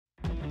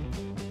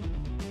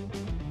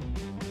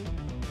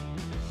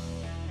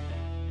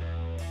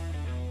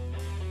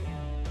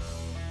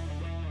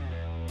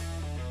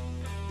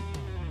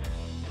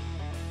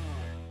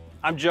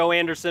I'm Joe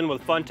Anderson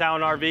with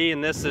Funtown RV,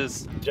 and this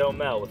is Joe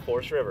Mel with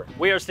Forest River.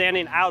 We are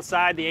standing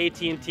outside the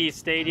AT&T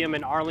Stadium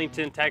in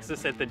Arlington,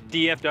 Texas at the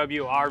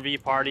DFW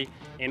RV party,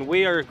 and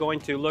we are going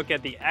to look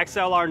at the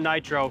XLR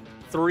Nitro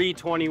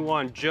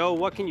 321. Joe,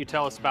 what can you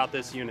tell us about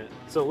this unit?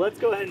 So let's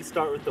go ahead and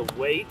start with the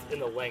weight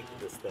and the length of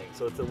this thing.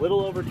 So it's a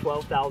little over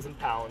 12,000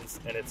 pounds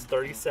and it's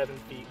 37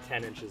 feet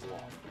 10 inches long.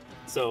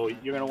 So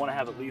you're going to want to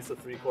have at least a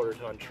 3/4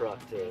 ton truck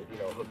to,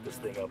 hook this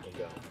thing up and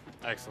go.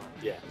 Excellent.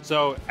 Yeah.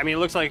 So, I mean, it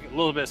looks like a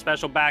little bit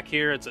special back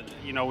here. It's,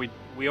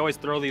 we always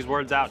throw these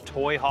words out,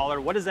 toy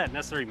hauler. What does that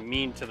necessarily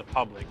mean to the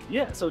public?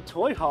 Yeah, so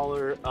toy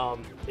hauler,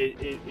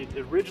 it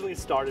originally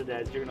started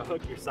as you're going to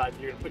hook your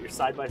you're going to put your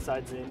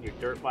side-by-sides in, your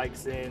dirt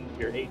bikes in,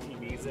 your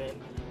ATVs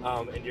in,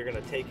 and you're going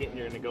to take it and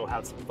you're going to go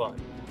have some fun.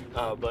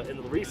 But in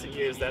the recent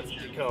years, that's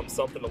become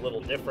something a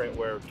little different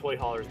where toy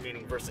haulers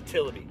meaning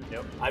versatility.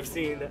 Yep. I've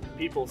seen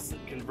people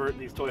convert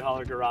these toy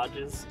hauler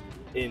garages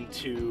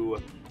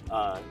into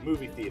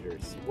movie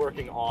theaters,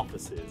 working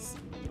offices,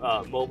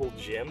 mobile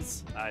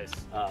gyms. Nice.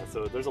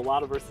 So there's a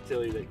lot of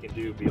versatility that you can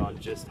do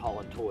beyond just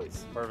hauling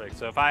toys. Perfect.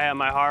 So if I have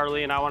my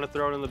Harley and I want to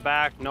throw it in the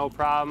back, no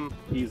problem.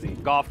 Easy.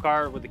 Golf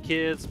cart with the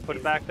kids, put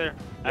it back there.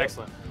 Yep.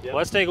 Excellent. Yep. Well,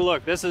 let's take a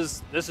look. This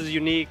is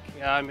unique.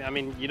 I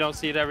mean, you don't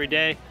see it every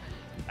day.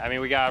 I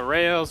mean, we got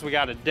rails, we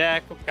got a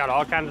deck, we got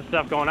all kinds of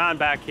stuff going on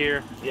back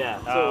here.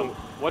 Yeah. So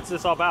what's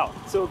this all about?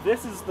 So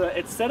this is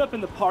it's set up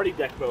in the party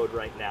deck mode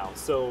right now.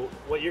 So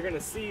what you're gonna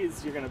see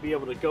is you're gonna be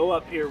able to go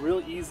up here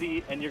real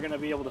easy and you're gonna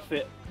be able to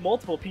fit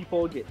multiple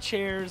people, get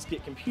chairs,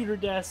 get computer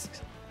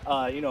desks,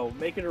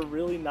 make it a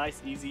really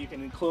nice, easy. You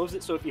can enclose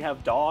it so if you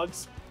have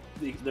dogs,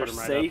 they're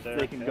safe,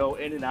 they can go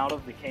in and out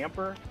of the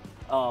camper,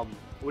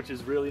 which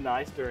is really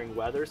nice during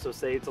weather. So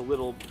say it's a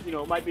little,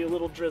 it might be a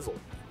little drizzle.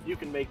 You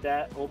can make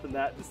that, open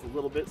that just a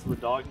little bit so the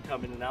dog can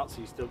come in and out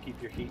so you still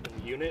keep your heat in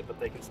the unit, but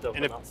they can still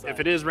come outside. If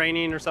it is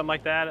raining or something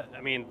like that,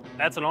 I mean,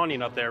 that's an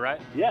awning up there,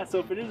 right? Yeah, so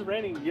if it is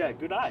raining, yeah,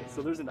 good eye.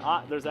 So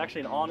there's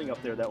actually an awning up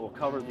there that will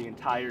cover the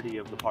entirety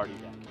of the party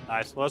deck.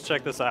 Nice, well, let's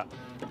check this out.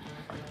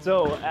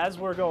 So as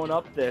we're going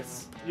up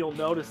this, you'll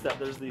notice that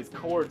there's these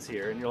cords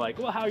here and you're like,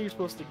 well, how are you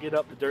supposed to get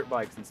up the dirt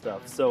bikes and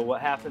stuff? So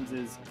what happens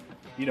is,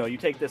 you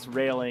take this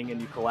railing and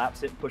you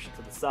collapse it and push it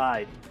to the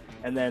side.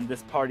 And then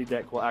this party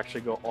deck will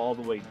actually go all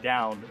the way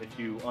down if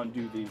you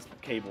undo these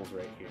cables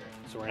right here.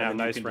 So we're gonna have a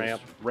nice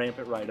ramp. Ramp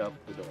it right up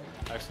the door.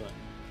 Excellent.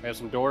 We have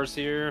some doors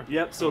here.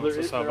 Yep, so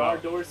there are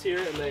doors here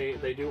and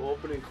they do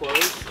open and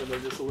close and they're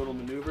just a little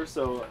maneuver.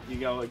 So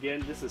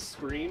again, this is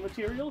screen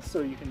material so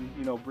you can,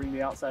 bring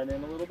the outside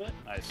in a little bit.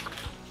 Nice.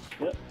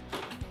 Yep.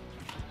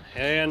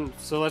 And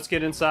so let's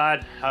get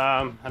inside.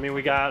 I mean,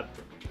 we got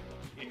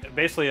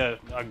basically a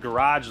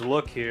garage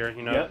look here,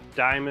 Yep.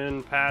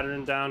 Diamond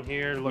pattern down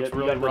here, looks Yep,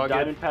 really you got rugged. the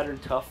diamond pattern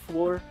tough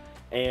floor,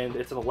 and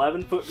it's an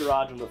 11-foot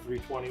garage on the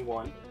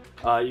 321.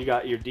 You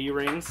got your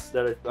D-rings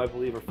that I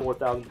believe are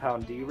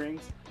 4,000-pound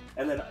D-rings,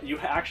 and then you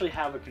actually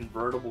have a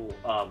convertible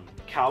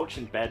couch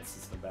and bed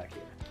system back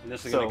here. And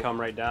this is going to come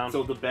right down?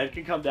 So the bed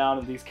can come down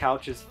and these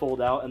couches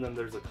fold out, and then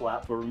there's a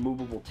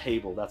removable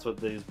table. That's what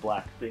these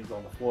black things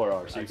on the floor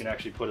are. So you can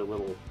actually put a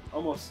little,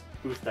 almost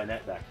booth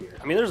dinette back here.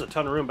 I mean, there's a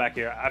ton of room back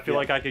here. I feel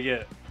like I could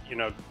get,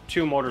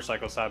 2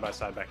 motorcycles side by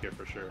side back here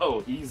for sure.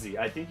 Oh, easy.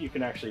 I think you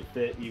can actually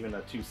fit even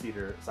a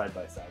 2-seater side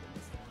by side in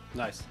this thing.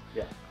 Nice.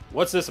 Yeah.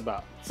 What's this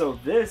about? So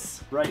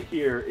this right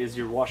here is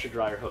your washer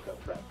dryer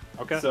hookup prep.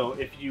 Okay. So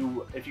if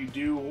you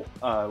do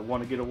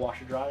want to get a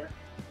washer dryer,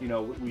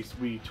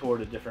 we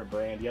toured a different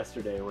brand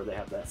yesterday where they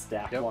have that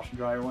stacked washer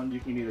dryer one. You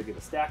can either get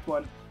a stacked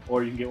one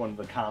or you can get one of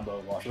the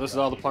combo washer. So this is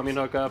all the plumbing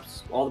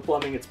hookups? All the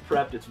plumbing, it's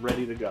prepped, it's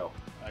ready to go.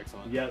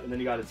 Excellent. Yeah, and then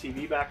you got a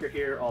TV backer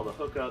here, all the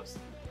hookups,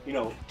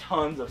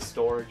 tons of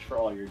storage for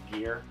all your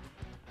gear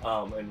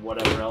and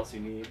whatever else you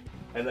need.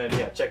 And then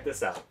check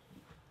this out.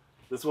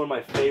 This is one of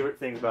my favorite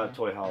things about a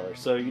toy hauler.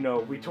 So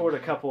we toured a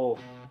couple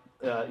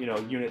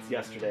units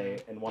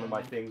yesterday, and one of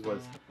my things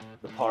was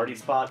the party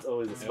spot's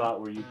always a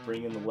spot where you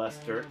bring in the less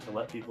dirt to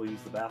let people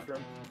use the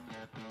bathroom.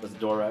 There's a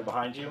door right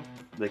behind you.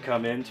 They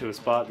come into a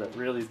spot that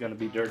really is going to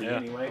be dirty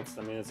anyway. It's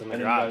in the garage. And then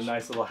you got a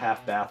nice little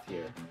half bath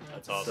here.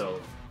 That's awesome.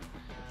 So,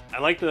 I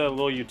like the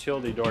little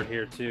utility door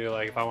here too.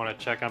 Like if I want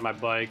to check on my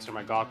bikes or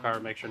my golf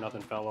cart, make sure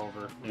nothing fell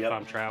over. If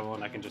I'm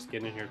traveling, I can just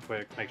get in here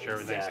quick, make sure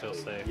everything's still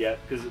safe. Yeah,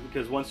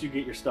 because once you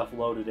get your stuff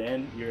loaded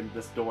in,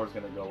 this door is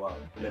going to go up,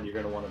 and then you're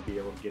going to want to be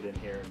able to get in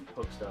here and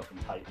hook stuff and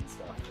tighten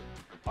stuff.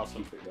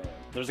 Awesome. Keep it going.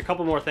 There's a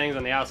couple more things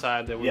on the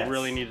outside that we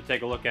really need to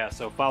take a look at,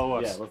 so follow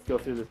us. Yeah, let's go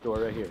through this door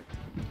right here.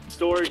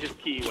 Storage is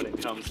key when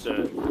it comes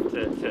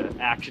to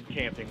action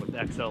camping with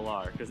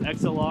XLR, because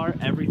XLR,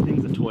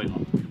 everything's a toy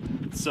haul.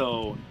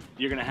 So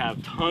you're going to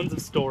have tons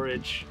of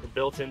storage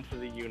built into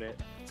the unit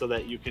so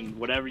that you can,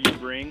 whatever you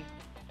bring,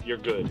 you're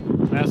good.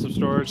 Massive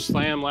storage,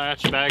 slam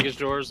latch, baggage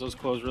doors, those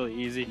close really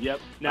easy.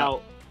 Yep.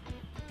 Now,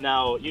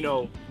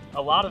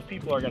 a lot of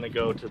people are going to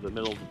go to the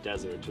middle of the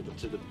desert,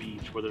 to the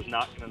beach, where there's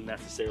not going to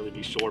necessarily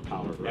be shore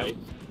power, right?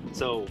 Yep.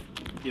 So,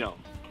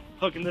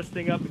 hooking this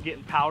thing up and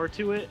getting power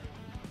to it,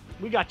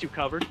 we got you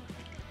covered.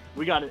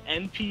 We got an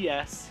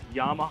NPS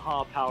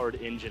Yamaha powered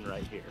engine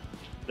right here.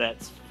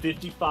 That's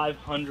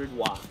 5,500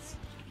 watts.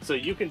 So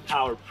you can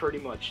power pretty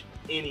much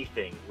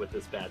anything with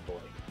this bad boy.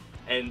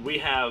 And we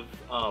have,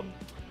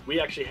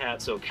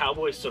 so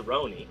Cowboy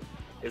Cerrone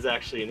is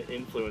actually an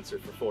influencer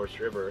for Forest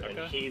River, and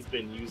he's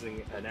been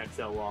using an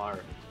XLR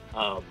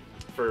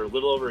for a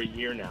little over a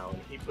year now,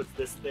 and he puts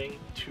this thing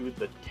to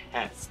the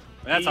test.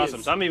 That's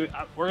awesome. So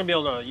we're gonna be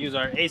able to use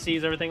our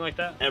ACs, everything like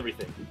that?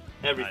 Everything.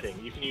 Nice.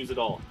 You can use it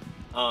all.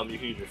 You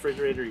can use your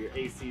refrigerator, your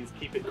ACs,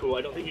 keep it cool.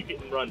 I don't think you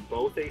can run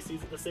both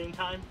ACs at the same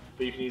time,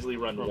 but you can easily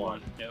run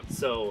one. Yep.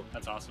 So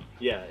that's awesome.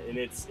 Yeah, and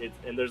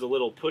and there's a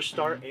little push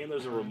start and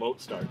there's a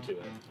remote start to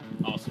it.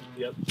 Awesome.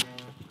 Yep.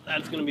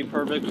 That's gonna be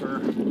perfect for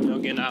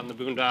getting out in the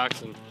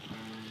boondocks and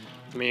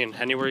I mean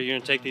anywhere you're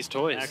gonna take these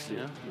toys.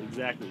 Actually,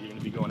 exactly. You're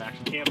gonna be going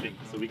action camping,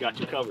 so we got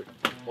you covered.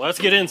 Well, let's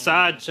get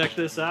inside. Check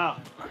this out.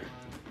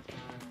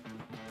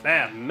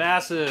 Man,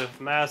 massive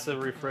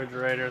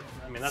refrigerator.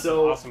 I mean, that's an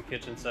awesome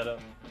kitchen setup.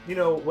 You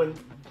know,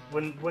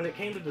 when it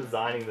came to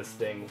designing this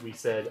thing, we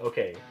said,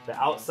 okay, the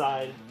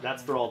outside,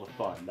 that's for all the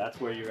fun.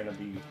 That's where you're gonna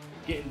be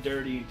getting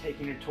dirty,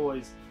 taking your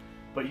toys,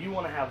 but you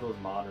want to have those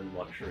modern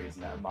luxuries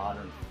and that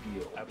modern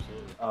feel.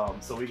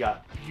 Absolutely. So we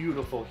got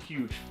beautiful,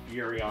 huge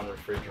Furrion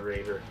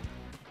refrigerator,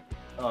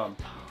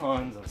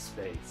 tons of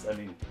space. I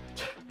mean,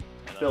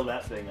 fill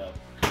that thing up.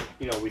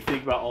 You know, we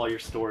think about all your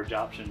storage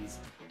options,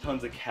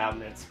 tons of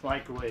cabinets,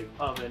 microwave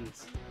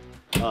ovens.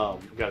 We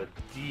got a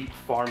deep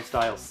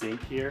farm-style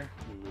sink here.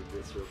 Let me move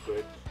this real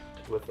quick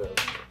with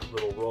a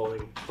little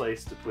rolling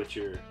place to put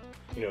your,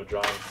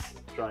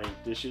 drying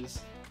dishes.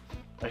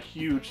 A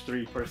huge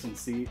 3-person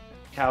seat,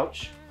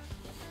 couch.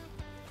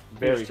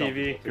 Very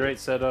TV, great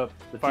setup.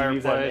 The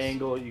TV's at an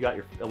angle. You got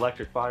your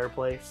electric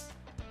fireplace.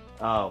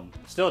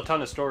 Still a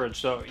ton of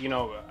storage. So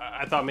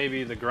I thought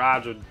maybe the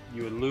garage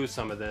you would lose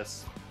some of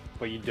this,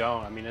 but you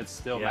don't. I mean, it's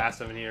still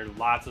massive in here.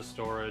 Lots of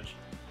storage.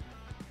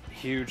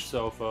 Huge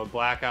sofa,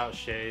 blackout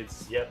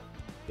shades. Yep.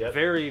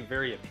 Very,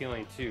 very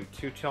appealing too.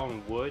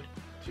 Two-tone wood.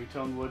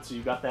 Two-tone wood, so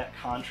you got that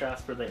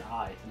contrast for the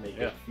eye to make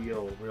it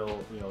feel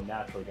real,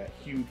 natural. You got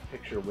huge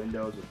picture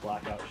windows with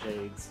blackout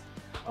shades.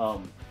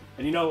 And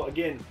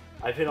again,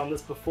 I've hit on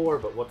this before,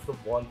 but what's the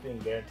one thing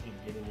guaranteed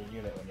to get in your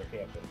unit when you're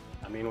camping?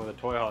 I mean, with a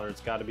toy hauler,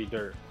 it's got to be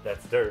dirt.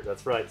 That's dirt,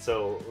 that's right.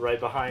 So right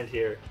behind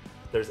here,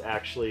 there's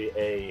actually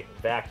a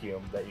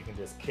vacuum that you can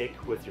just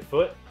kick with your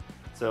foot.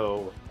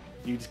 So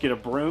you just get a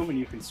broom and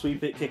you can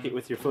sweep it, kick it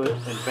with your foot,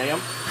 and bam,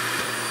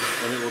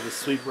 and it will just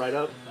sweep right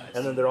up. Nice.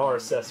 And then there are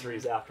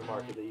accessories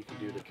aftermarket that you can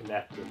do to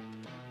connect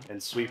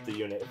and sweep the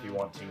unit if you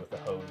want to with a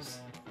hose.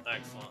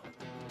 Excellent.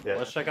 Yeah.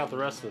 Let's check out the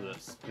rest of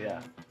this.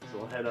 Yeah. So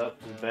we'll head up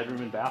to the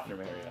bedroom and bathroom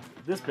area.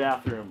 This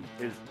bathroom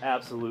is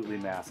absolutely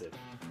massive.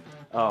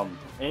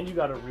 And you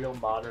got a real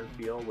modern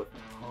feel with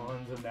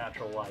tons of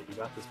natural light. You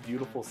got this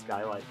beautiful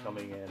skylight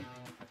coming in,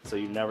 so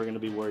you're never going to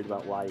be worried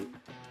about light.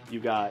 You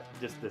got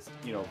just this,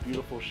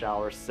 beautiful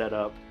shower set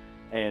up,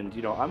 and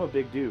I'm a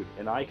big dude,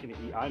 and I'm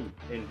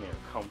in here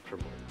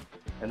comfortably.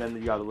 And then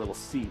you got a little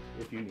seat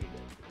if you need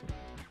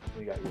it.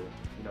 You got your,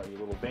 your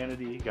little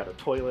vanity. You got a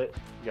toilet.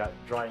 You got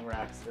drying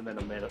racks, and then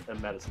a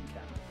medicine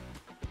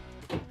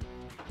cabinet.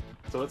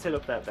 So let's hit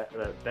up that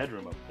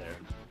bedroom up there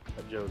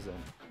that Joe's in.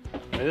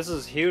 I mean, this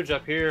is huge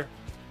up here.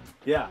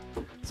 Yeah.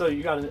 So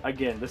you got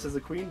this is a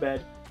queen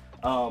bed.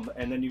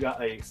 And then you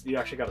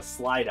actually got a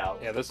slide out.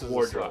 Yeah, this is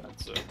wardrobe.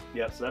 A slide, so.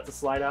 Yeah, so that's a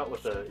slide out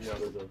with there's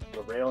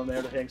a rail in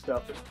there to hang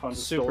stuff. There's tons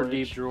of super storage.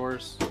 Deep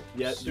drawers.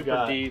 Yeah,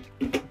 super deep.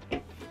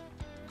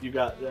 You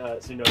got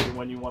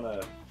when you want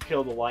to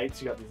kill the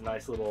lights, you got these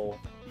nice little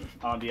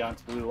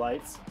ambiance blue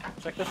lights.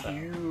 Check this out.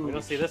 We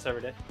don't see this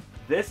every day.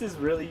 This is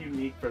really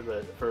unique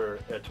for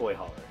a toy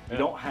hauler. You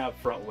don't have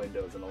front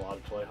windows in a lot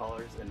of toy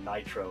haulers, and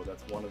Nitro,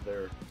 that's one of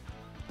their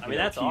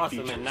that's awesome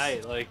features. At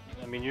night. Like,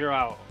 I mean, you're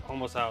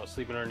almost out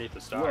sleeping underneath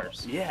the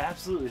stars. Yeah,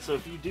 absolutely. So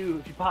if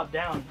you pop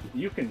down,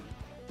 you can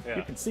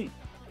see.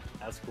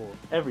 That's cool.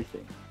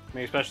 Everything. I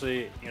mean,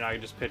 especially, I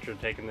just picture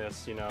taking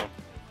this,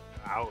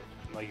 out,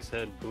 like you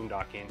said,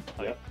 boondocking,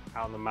 like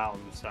out in the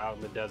mountains, out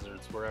in the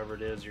deserts, wherever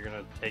it is, you're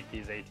gonna take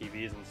these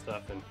ATVs and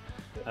stuff, and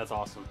that's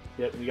awesome.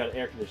 Yep, you got an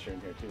air conditioner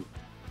in here too,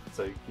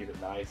 so you keep it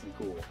nice and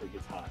cool if it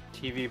gets hot.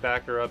 TV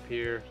backer up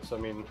here, so I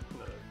mean,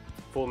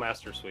 full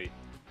master suite.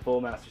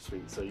 Full master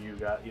suite. So you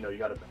got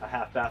a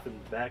half bath in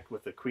the back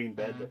with a queen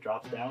bed that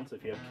drops down. So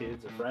if you have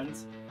kids or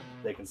friends,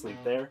 they can sleep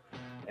there,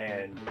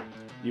 and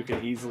you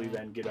can easily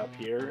then get up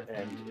here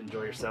and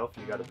enjoy yourself.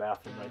 You got a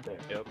bathroom right there.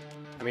 Yep.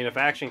 I mean, if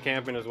action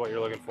camping is what you're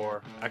looking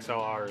for,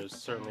 XLR is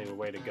certainly the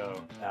way to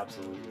go.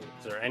 Absolutely.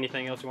 Is there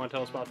anything else you want to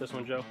tell us about this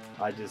one, Joe?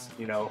 I just,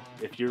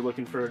 if you're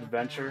looking for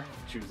adventure,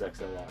 choose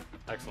XLR.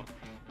 Excellent.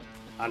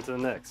 On to the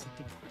next.